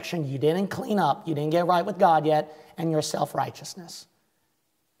imperfection you didn't clean up, you didn't get right with God yet, and your self-righteousness.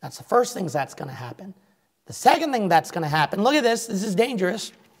 That's the first thing that's going to happen. The second thing that's going to happen, look at this, this is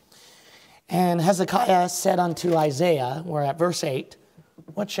dangerous. And Hezekiah said unto Isaiah, we're at verse 8,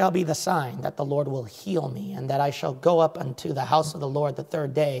 what shall be the sign that the Lord will heal me, and that I shall go up unto the house of the Lord the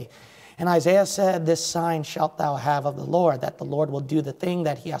third day? And Isaiah said, this sign shalt thou have of the Lord, that the Lord will do the thing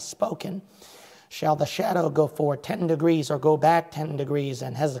that he has spoken. Shall the shadow go forward 10 degrees or go back 10 degrees?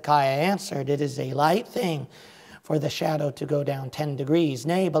 And Hezekiah answered, it is a light thing for the shadow to go down 10 degrees.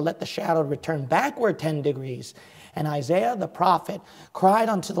 Nay, but let the shadow return backward 10 degrees. And Isaiah the prophet cried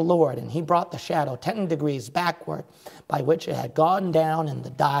unto the Lord, and he brought the shadow 10 degrees backward, by which it had gone down in the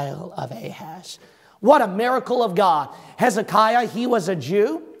dial of Ahaz. What a miracle of God. Hezekiah, he was a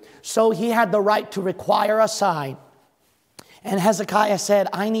Jew, so he had the right to require a sign. And Hezekiah said,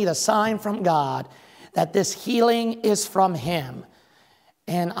 I need a sign from God that this healing is from him.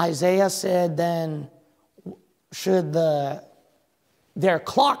 And Isaiah said, then should their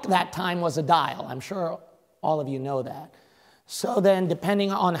clock that time was a dial. I'm sure all of you know that. So then,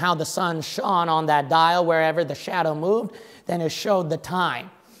 depending on how the sun shone on that dial, wherever the shadow moved, then it showed the time.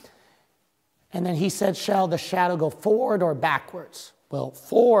 And then he said, shall the shadow go forward or backwards? Well,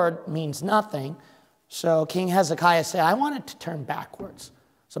 forward means nothing. So King Hezekiah said, I want it to turn backwards.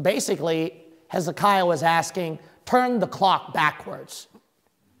 So basically, Hezekiah was asking, turn the clock backwards.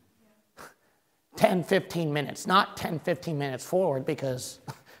 10, 15 minutes, not 10, 15 minutes forward, because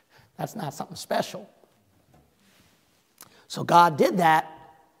that's not something special. So God did that.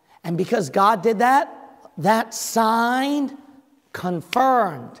 And because God did that, that sign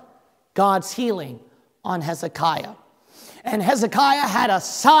confirmed God's healing on Hezekiah. And Hezekiah had a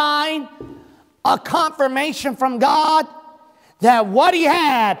sign, a confirmation from God that what he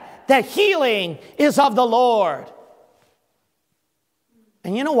had, that healing is of the Lord.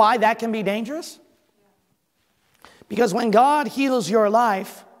 And you know why that can be dangerous? Because when God heals your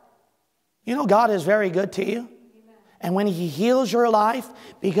life, you know God is very good to you. And when he heals your life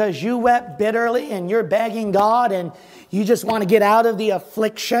because you wept bitterly and you're begging God and you just want to get out of the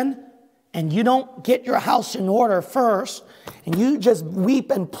affliction and you don't get your house in order first and you just weep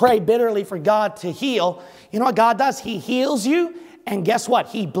and pray bitterly for God to heal, you know what God does? He heals you, and guess what?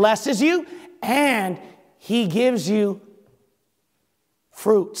 He blesses you and he gives you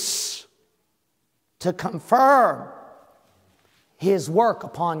fruits to confirm his work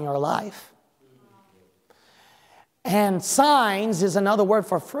upon your life. And signs is another word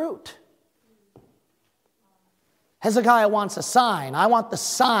for fruit. Hezekiah wants a sign. I want the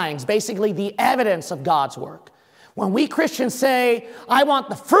signs, basically the evidence of God's work. When we Christians say, I want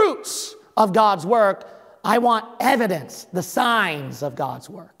the fruits of God's work, I want evidence, the signs of God's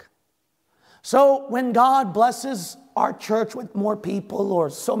work. So when God blesses our church with more people, or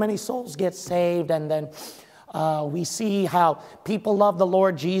so many souls get saved, and then we see how people love the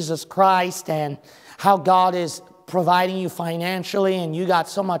Lord Jesus Christ and how God is providing you financially and you got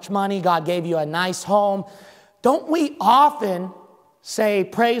so much money, God gave you a nice home. Don't we often say,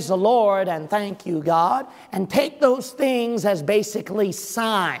 praise the Lord and thank you, God, and take those things as basically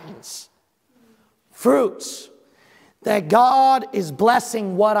signs, fruits, that God is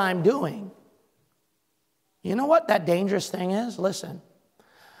blessing what I'm doing? You know what that dangerous thing is? Listen,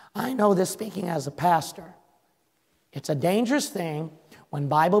 I know this speaking as a pastor. It's a dangerous thing when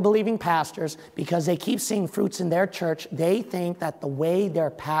Bible-believing pastors, because they keep seeing fruits in their church, they think that the way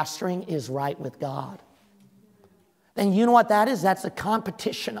they're pastoring is right with God. Then you know what that is? That's a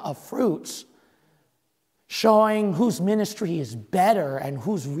competition of fruits, showing whose ministry is better and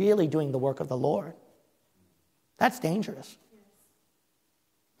who's really doing the work of the Lord. That's dangerous.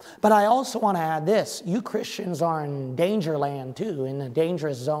 But I also want to add this. You Christians are in danger land too, in a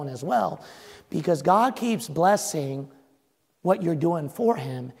dangerous zone as well, because God keeps blessing what you're doing for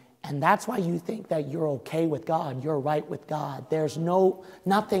him, and that's why you think that you're okay with God, you're right with God. There's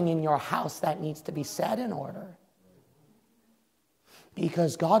nothing in your house that needs to be set in order.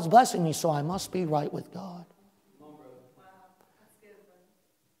 Because God's blessing me, so I must be right with God.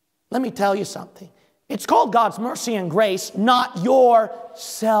 Let me tell you something. It's called God's mercy and grace, not your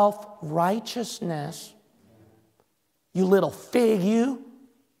self-righteousness. You little fig, you.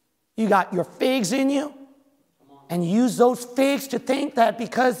 You got your figs in you. And you use those figs to think that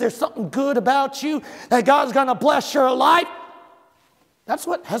because there's something good about you, that God's going to bless your life. That's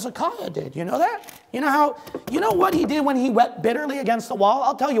what Hezekiah did. You know that? You know what he did when he wept bitterly against the wall?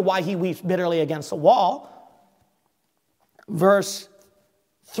 I'll tell you why he weeps bitterly against the wall. Verse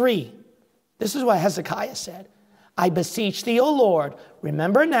 3. This is what Hezekiah said. I beseech thee, O Lord,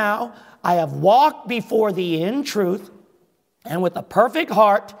 remember now, I have walked before thee in truth and with a perfect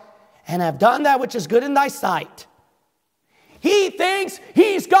heart, and have done that which is good in thy sight. He thinks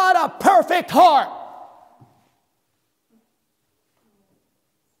he's got a perfect heart.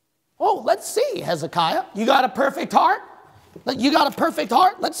 Oh, let's see, Hezekiah. You got a perfect heart? You got a perfect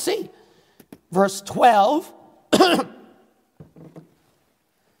heart? Let's see. Verse 12.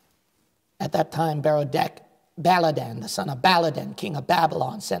 At that time, Baladan, the son of Baladan, king of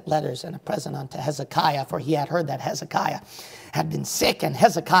Babylon, sent letters and a present unto Hezekiah, for he had heard that Hezekiah had been sick, and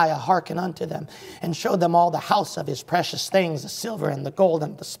Hezekiah hearkened unto them, and showed them all the house of his precious things, the silver and the gold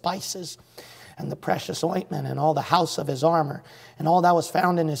and the spices, and the precious ointment, and all the house of his armor, and all that was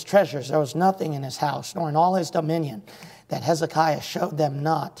found in his treasures. There was nothing in his house, nor in all his dominion, that Hezekiah showed them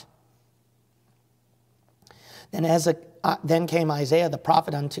not. Then came Isaiah the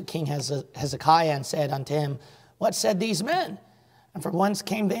prophet unto King Hezekiah, and said unto him, What said these men? And from whence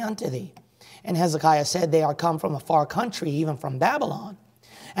came they unto thee? And Hezekiah said, They are come from a far country, even from Babylon.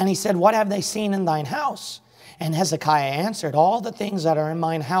 And he said, What have they seen in thine house? And Hezekiah answered, All the things that are in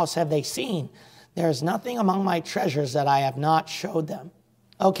mine house have they seen. There is nothing among my treasures that I have not showed them.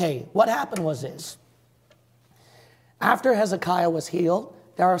 Okay, what happened was this. After Hezekiah was healed,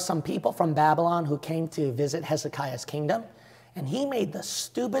 there are some people from Babylon who came to visit Hezekiah's kingdom, and he made the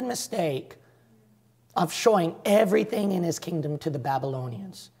stupid mistake of showing everything in his kingdom to the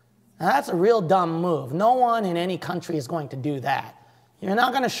Babylonians. Now, that's a real dumb move. No one in any country is going to do that. You're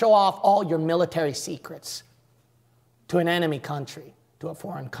not going to show off all your military secrets to an enemy country, to a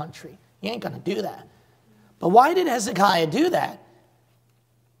foreign country. You ain't going to do that. But why did Hezekiah do that?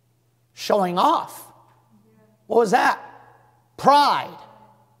 Showing off. What was that? Pride.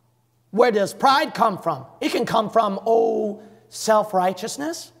 Where does pride come from? It can come from,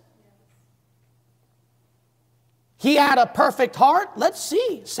 self-righteousness. He had a perfect heart. Let's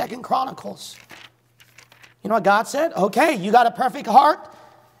see, 2 Chronicles. You know what God said? Okay, you got a perfect heart.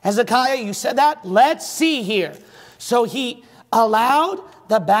 Hezekiah, you said that. Let's see here. So he allowed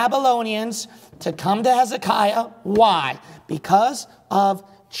the Babylonians to come to Hezekiah. Why? Because of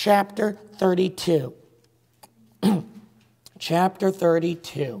chapter 32. Chapter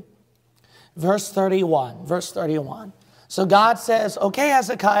 32. Verse 31. Verse 31. So God says, okay,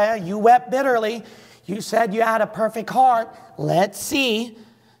 Hezekiah, you wept bitterly. You said you had a perfect heart. Let's see.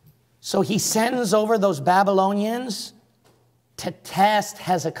 So he sends over those Babylonians to test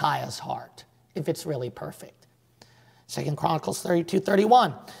Hezekiah's heart, if it's really perfect. 2 Chronicles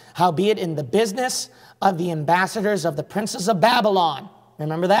 32:31. Howbeit in the business of the ambassadors of the princes of Babylon.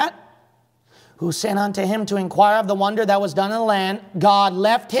 Remember that? Who sent unto him to inquire of the wonder that was done in the land. God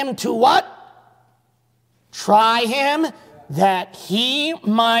left him to what? Try him, that he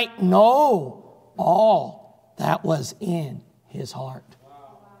might know all that was in his heart.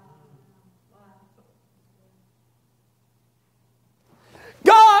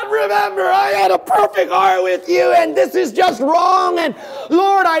 God, remember, I had a perfect heart with you, and this is just wrong. And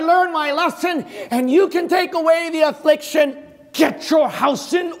Lord, I learned my lesson, and you can take away the affliction. Get your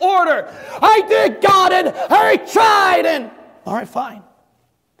house in order. I did, God, and I tried. And all right, fine.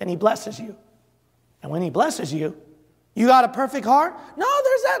 Then he blesses you. And when he blesses you, you got a perfect heart? No,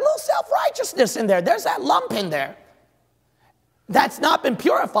 there's that little self-righteousness in there. There's that lump in there. That's not been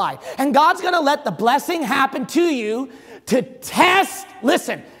purified. And God's going to let the blessing happen to you to test,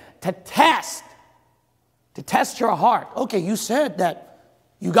 listen, to test your heart. Okay, you said that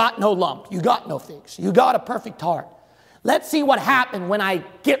you got no lump, you got no things, you got a perfect heart. Let's see what happened when I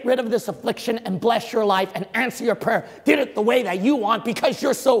get rid of this affliction and bless your life and answer your prayer. Did it the way that you want because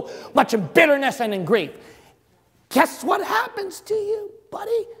you're so much in bitterness and in grief. Guess what happens to you,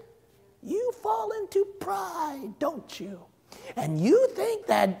 buddy? You fall into pride, don't you? and you think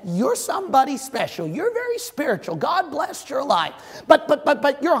that you're somebody special. You're very spiritual. God blessed your life.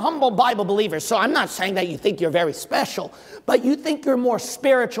 But you're a humble Bible believer, so I'm not saying that you think you're very special, but you think you're more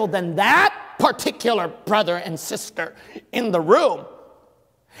spiritual than that particular brother and sister in the room.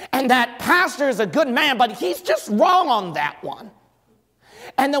 And that pastor is a good man, but he's just wrong on that one.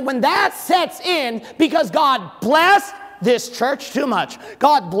 And then when that sets in, because God blessed this church too much,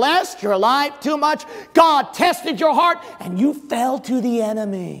 God blessed your life too much, God tested your heart, and you fell to the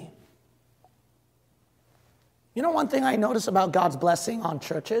enemy. You know one thing I notice about God's blessing on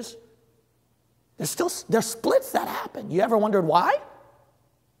churches? There's splits that happen. You ever wondered why?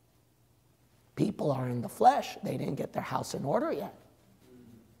 People are in the flesh. They didn't get their house in order yet.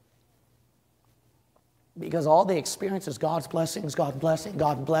 Because all they experience is God's blessings, God's blessing,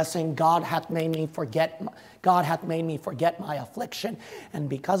 God's blessing. God hath made me forget my affliction. And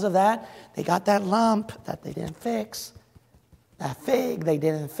because of that, they got that lump that they didn't fix. That fig they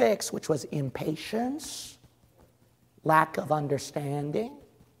didn't fix, which was impatience, lack of understanding,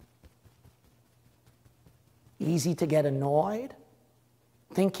 easy to get annoyed,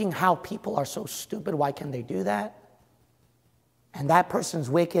 thinking how people are so stupid, why can they do that? And that person's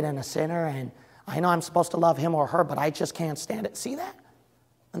wicked and a sinner, and I know I'm supposed to love him or her, but I just can't stand it. See that?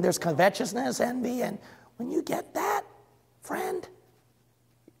 And there's covetousness, envy, and when you get that, friend,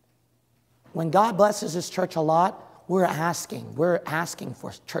 when God blesses his church a lot, we're asking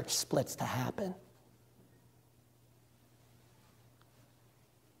for church splits to happen.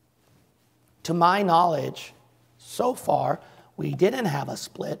 To my knowledge, so far, we didn't have a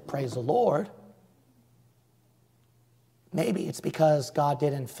split, praise the Lord. Maybe it's because God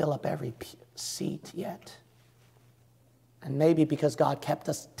didn't fill up every seat yet. And maybe because God kept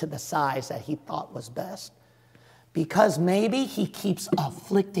us to the size that he thought was best. Because maybe he keeps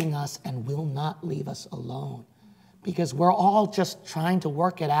afflicting us and will not leave us alone. Because we're all just trying to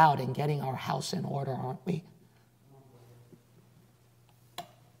work it out and getting our house in order, aren't we?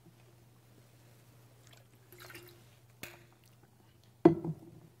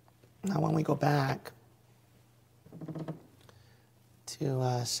 Now when we go back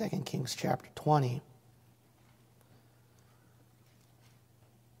to 2 Kings chapter 20,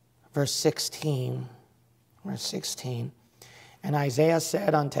 verse 16. And Isaiah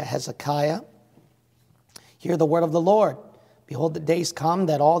said unto Hezekiah, hear the word of the Lord. Behold, the days come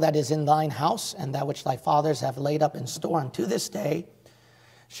that all that is in thine house, and that which thy fathers have laid up in store unto this day,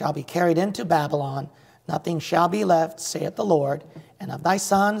 shall be carried into Babylon. Nothing shall be left, saith the Lord. And of thy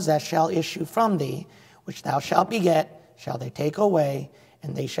sons that shall issue from thee, which thou shalt beget, shall they take away,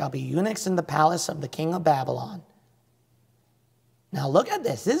 and they shall be eunuchs in the palace of the king of Babylon. Now look at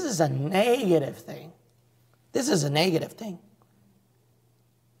this. This is a negative thing. This is a negative thing.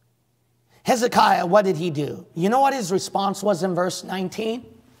 Hezekiah, what did he do? You know what his response was in verse 19?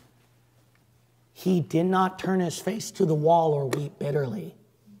 He did not turn his face to the wall or weep bitterly.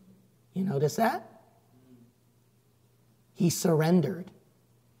 You notice that? He surrendered.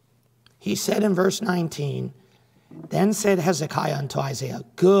 He said in verse 19, then said Hezekiah unto Isaiah,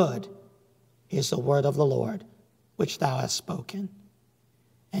 good is the word of the Lord, which thou hast spoken.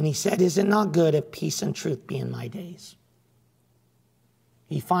 And he said, is it not good if peace and truth be in my days?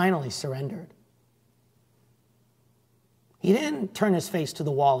 He finally surrendered. He didn't turn his face to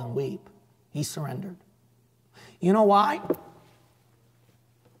the wall and weep. He surrendered. You know why?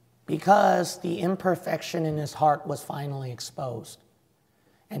 Because the imperfection in his heart was finally exposed.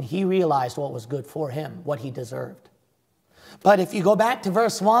 And he realized what was good for him, what he deserved. But if you go back to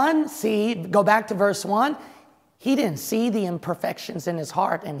verse 1, he didn't see the imperfections in his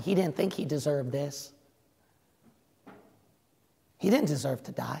heart, and he didn't think he deserved this. He didn't deserve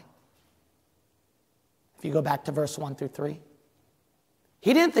to die. If you go back to verse 1 through 3,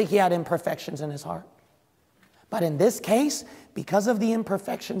 he didn't think he had imperfections in his heart. But in this case, because of the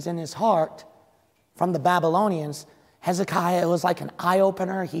imperfections in his heart from the Babylonians, Hezekiah, it was like an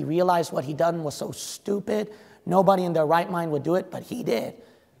eye-opener. He realized what he'd done was so stupid. Nobody in their right mind would do it, but he did.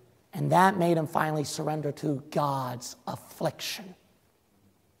 And that made him finally surrender to God's affliction.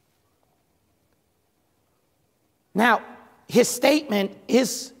 Now, his statement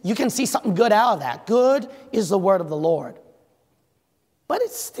is, you can see something good out of that. Good is the word of the Lord. But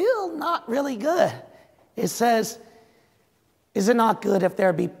it's still not really good. It says, is it not good if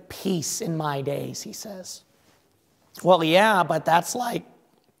there be peace in my days, he says. Well, yeah, but that's like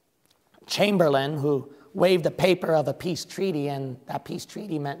Chamberlain who waved a paper of a peace treaty, and that peace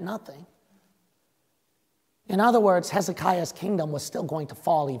treaty meant nothing. In other words, Hezekiah's kingdom was still going to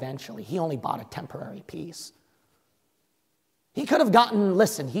fall eventually. He only bought a temporary peace. He could have gotten,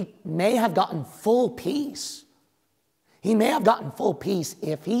 listen, he may have gotten full peace. He may have gotten full peace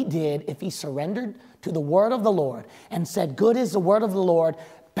if he surrendered to the word of the Lord and said, good is the word of the Lord,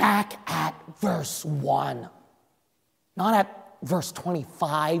 back at verse 1. Not at verse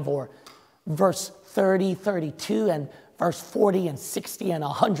 25 or verse 30, 32, and verse 40 and 60 and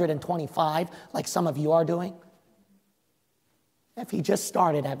 125, like some of you are doing. If he just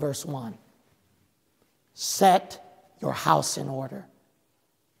started at verse 1, set your house in order.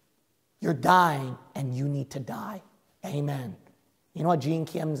 You're dying and you need to die. Amen. You know what Gene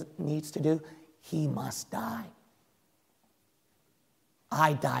Kim needs to do? He must die.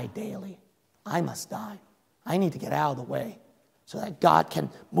 I die daily. I must die. I need to get out of the way so that God can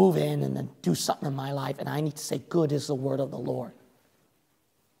move in and then do something in my life. And I need to say, good is the word of the Lord.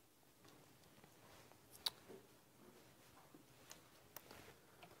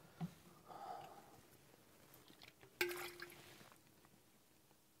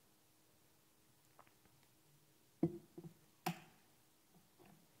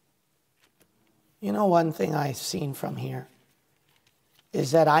 You know, one thing I've seen from here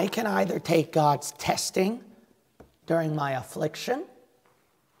is that I can either take God's testing during my affliction,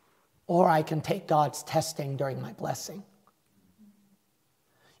 or I can take God's testing during my blessing.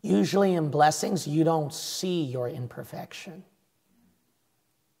 Usually in blessings, you don't see your imperfection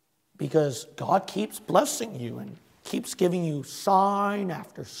because God keeps blessing you and keeps giving you sign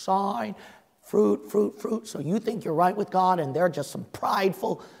after sign, fruit, fruit, fruit. So you think you're right with God, and there are just some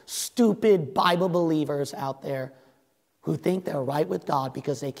prideful, stupid Bible believers out there who think they're right with God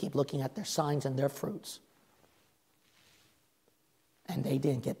because they keep looking at their signs and their fruits. And they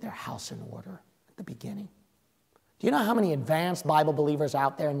didn't get their house in order at the beginning. Do you know how many advanced Bible believers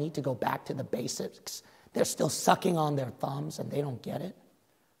out there need to go back to the basics? They're still sucking on their thumbs and they don't get it.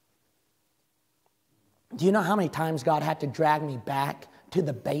 Do you know how many times God had to drag me back to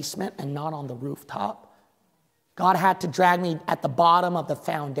the basement and not on the rooftop? God had to drag me at the bottom of the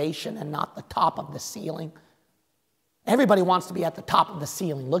foundation and not the top of the ceiling. Everybody wants to be at the top of the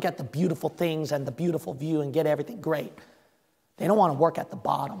ceiling, look at the beautiful things and the beautiful view and get everything great. They don't want to work at the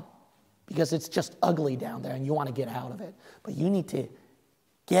bottom because it's just ugly down there and you want to get out of it. But you need to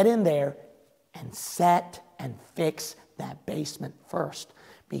get in there and set and fix that basement first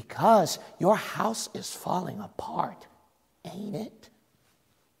because your house is falling apart, ain't it?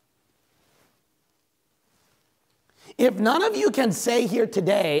 If none of you can say here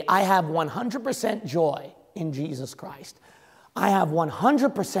today, I have 100% joy in Jesus Christ, I have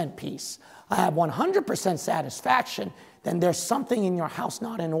 100% peace, I have 100% satisfaction, then there's something in your house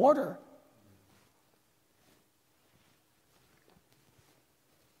not in order.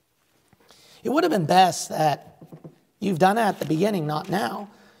 It would have been best that you've done it at the beginning, not now.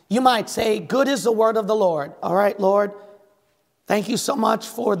 You might say, good is the word of the Lord. All right, Lord, thank you so much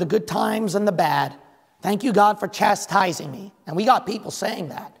for the good times and the bad. Thank you, God, for chastising me. And we got people saying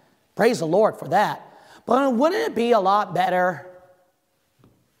that. Praise the Lord for that. But wouldn't it be a lot better,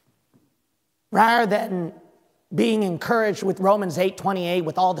 rather than being encouraged with Romans 8:28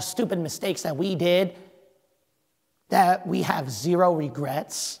 with all the stupid mistakes that we did, that we have zero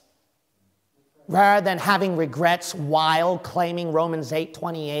regrets? Rather than having regrets while claiming Romans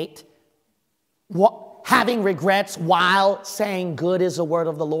 8:28, having regrets while saying good is the word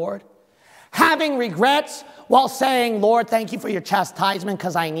of the Lord, having regrets while saying, Lord, thank you for your chastisement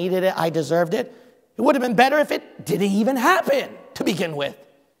because I needed it, I deserved it. It would have been better if it didn't even happen to begin with,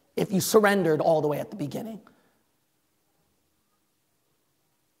 if you surrendered all the way at the beginning.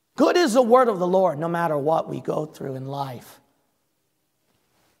 Good is the word of the Lord no matter what we go through in life.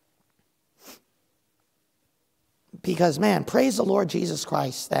 Because, man, praise the Lord Jesus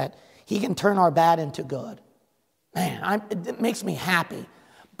Christ that he can turn our bad into good. Man, it makes me happy.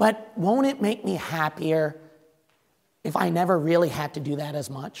 But won't it make me happier if I never really had to do that as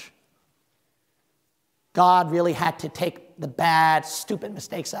much? God really had to take the bad, stupid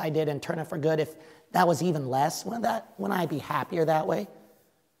mistakes that I did and turn it for good. If that was even less, wouldn't I be happier that way?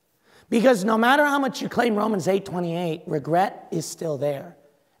 Because no matter how much you claim Romans 8:28, regret is still there.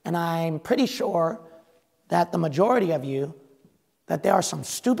 And I'm pretty sure that the majority of you, that there are some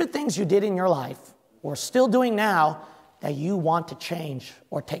stupid things you did in your life or still doing now that you want to change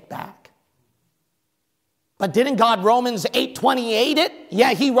or take back. But didn't God Romans 8:28 it?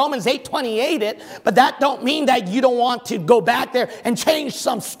 Yeah, he Romans 8:28 it, but that don't mean that you don't want to go back there and change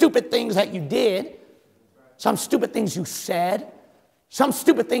some stupid things that you did, some stupid things you said, some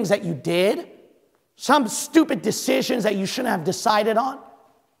stupid things that you did, some stupid decisions that you shouldn't have decided on.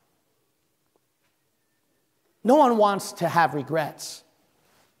 No one wants to have regrets.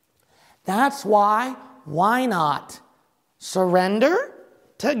 That's why not surrender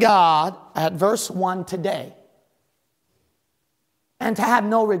to God at verse 1 today? and to have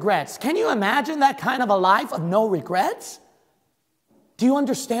no regrets. Can you imagine that kind of a life of no regrets? Do you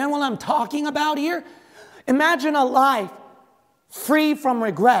understand what I'm talking about here? Imagine a life free from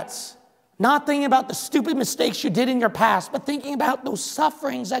regrets. Not thinking about the stupid mistakes you did in your past, but thinking about those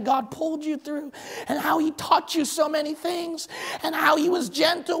sufferings that God pulled you through and how He taught you so many things and how He was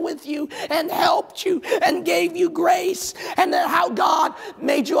gentle with you and helped you and gave you grace and then how God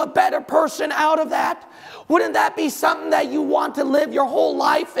made you a better person out of that. Wouldn't that be something that you want to live your whole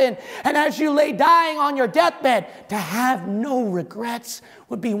life in? And as you lay dying on your deathbed, to have no regrets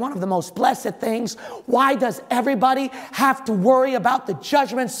would be one of the most blessed things. Why does everybody have to worry about the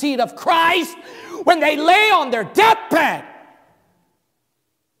judgment seat of Christ when they lay on their deathbed?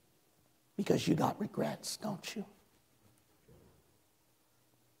 Because you got regrets, don't you?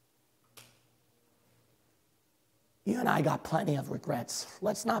 You and I got plenty of regrets.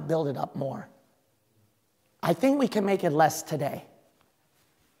 Let's not build it up more. I think we can make it less today.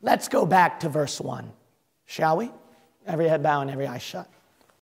 Let's go back to verse 1, shall we? Every head bowed and every eye shut.